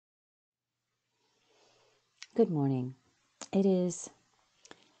Good morning. It is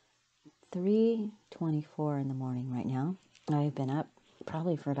 3:24 in the morning right now. I've been up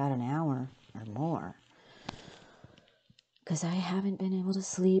probably for about an hour or more because I haven't been able to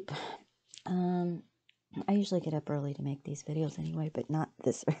sleep. I usually get up early to make these videos anyway, but not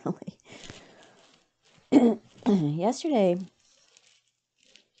this early. Yesterday,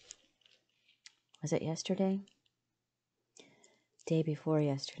 was it yesterday? Day before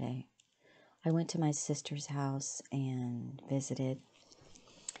yesterday, I went to my sister's house and visited.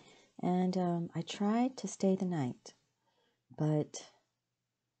 And I tried to stay the night, but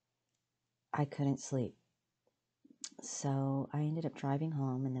I couldn't sleep. So I ended up driving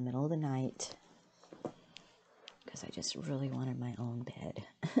home in the middle of the night because I just really wanted my own bed.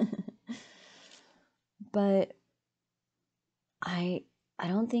 But I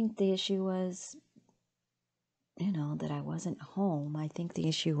don't think the issue was, that I wasn't home. I think the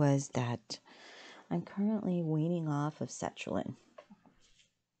issue was that I'm currently weaning off of sertraline.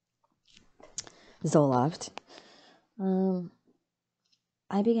 Zoloft.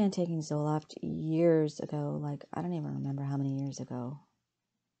 I began taking Zoloft years ago. Like, I don't even remember how many years ago.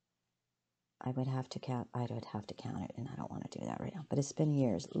 I'd have to count it, and I don't want to do that right now. But it's been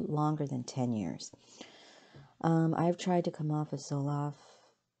years, longer than 10 years. I've tried to come off of Zoloft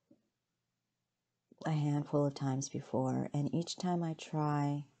a handful of times before, and each time I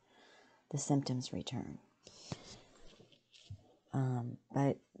try, the symptoms return.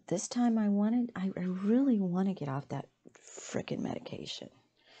 But this time I really want to get off that frickin' medication.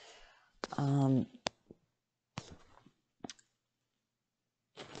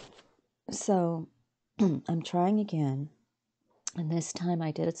 So I'm trying again, and this time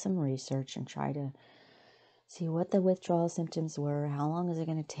I did some research and tried to see what the withdrawal symptoms were, how long is it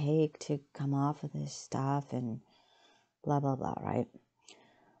going to take to come off of this stuff, and blah, blah, blah, right?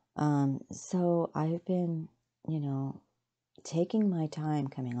 So I've been, taking my time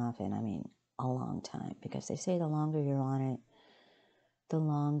coming off it. I mean, a long time, because they say the longer you're on it, the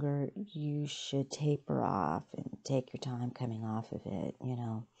longer you should taper off and take your time coming off of it,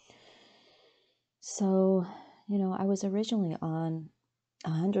 So, I was originally on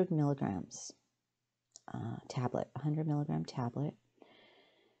 100 milligrams tablet, 100 milligram tablet.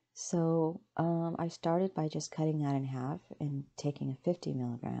 So I started by just cutting that in half and taking a 50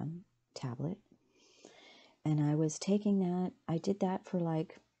 milligram tablet. And I was taking that, I did that for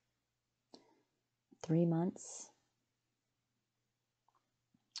like 3 months.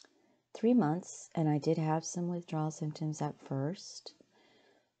 3 months, and I did have some withdrawal symptoms at first,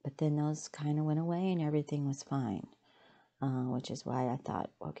 but then those kind of went away and everything was fine, which is why I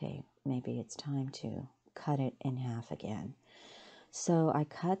thought, okay, maybe it's time to cut it in half again. So I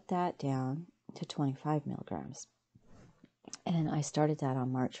cut that down to 25 milligrams, and I started that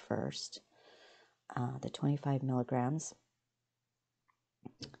on March 1st, the 25 milligrams.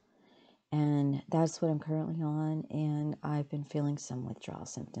 And that's what I'm currently on, and I've been feeling some withdrawal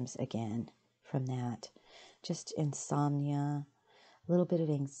symptoms again from that. Just insomnia, a little bit of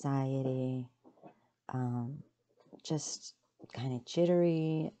anxiety, just kind of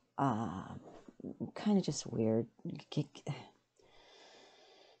jittery, kind of just weird,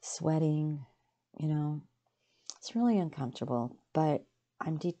 sweating, It's really uncomfortable, but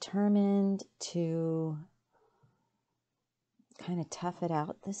I'm determined to kind of tough it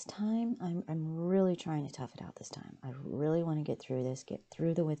out this time. I'm really trying to tough it out this time. I really want to get through this, get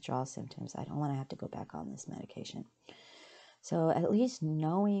through the withdrawal symptoms. I don't want to have to go back on this medication. So at least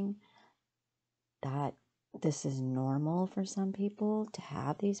knowing that this is normal for some people to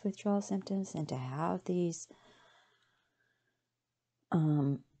have these withdrawal symptoms and to have these,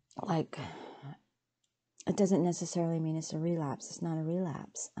 it doesn't necessarily mean it's a relapse. It's not a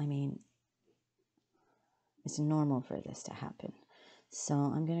relapse. I mean, it's normal for this to happen. So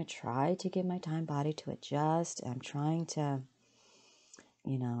I'm going to try to give my body to adjust. I'm trying to,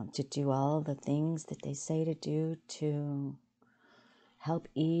 to do all the things that they say to do to help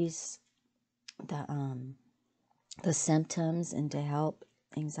ease the symptoms and to help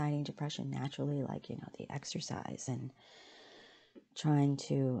anxiety and depression naturally, like, the exercise and trying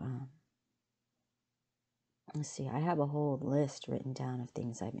to, let's see, I have a whole list written down of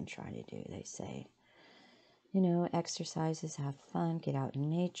things I've been trying to do. They say, exercises, have fun, get out in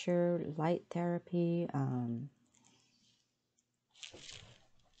nature, light therapy,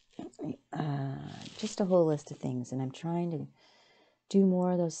 just a whole list of things. And I'm trying to do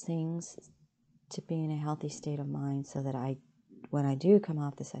more of those things to be in a healthy state of mind so that when I do come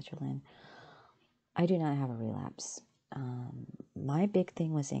off the sertraline, I do not have a relapse. My big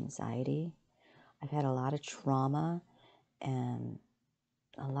thing was anxiety. I've had a lot of trauma, and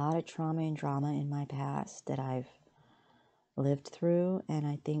a lot of trauma and drama in my past that I've lived through, and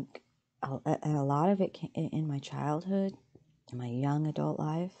I think a lot of it in my childhood, in my young adult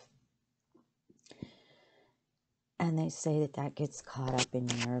life. And they say that that gets caught up in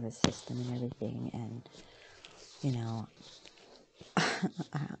your nervous system and everything. And, you know,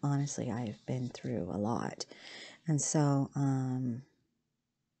 honestly, I've been through a lot. And so,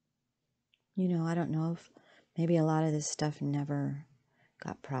 you know, I don't know if maybe a lot of this stuff never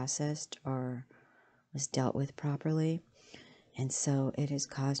got processed or was dealt with properly. And so it has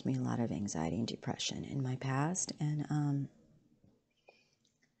caused me a lot of anxiety and depression in my past. And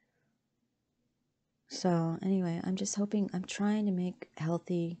so anyway, I'm just hoping, I'm trying to make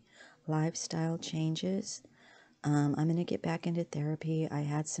healthy lifestyle changes. I'm going to get back into therapy. I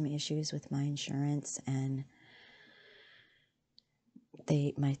had some issues with my insurance, and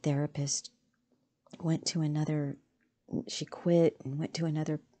my therapist went to another, she quit and went to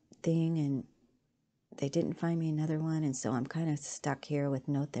another thing, and they didn't find me another one. And so I'm kind of stuck here with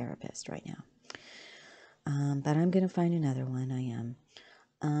no therapist right now. But I'm going to find another one. I am,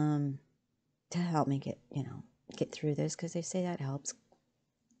 to help me get through this, because they say that helps.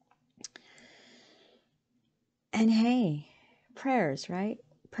 And hey, prayers, right?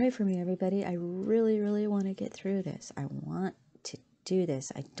 Pray for me, everybody. I really, really want to get through this. I want to do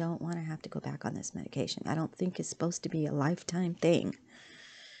this. I don't want to have to go back on this medication. I don't think it's supposed to be a lifetime thing.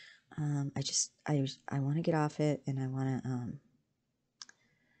 I want to get off it, and I want to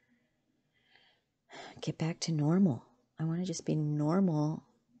get back to normal. I want to just be normal,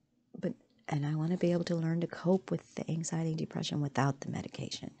 and I want to be able to learn to cope with the anxiety and depression without the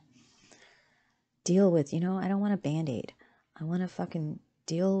medication. Deal with, I don't want a Band-Aid. I want to fucking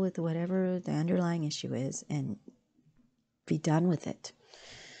deal with whatever the underlying issue is and be done with it.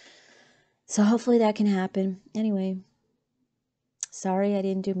 So hopefully that can happen. Anyway, sorry I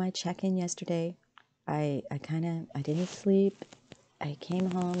didn't do my check-in yesterday. I didn't sleep. I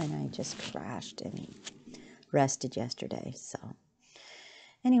came home and I just crashed and rested yesterday. So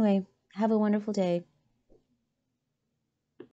anyway, have a wonderful day.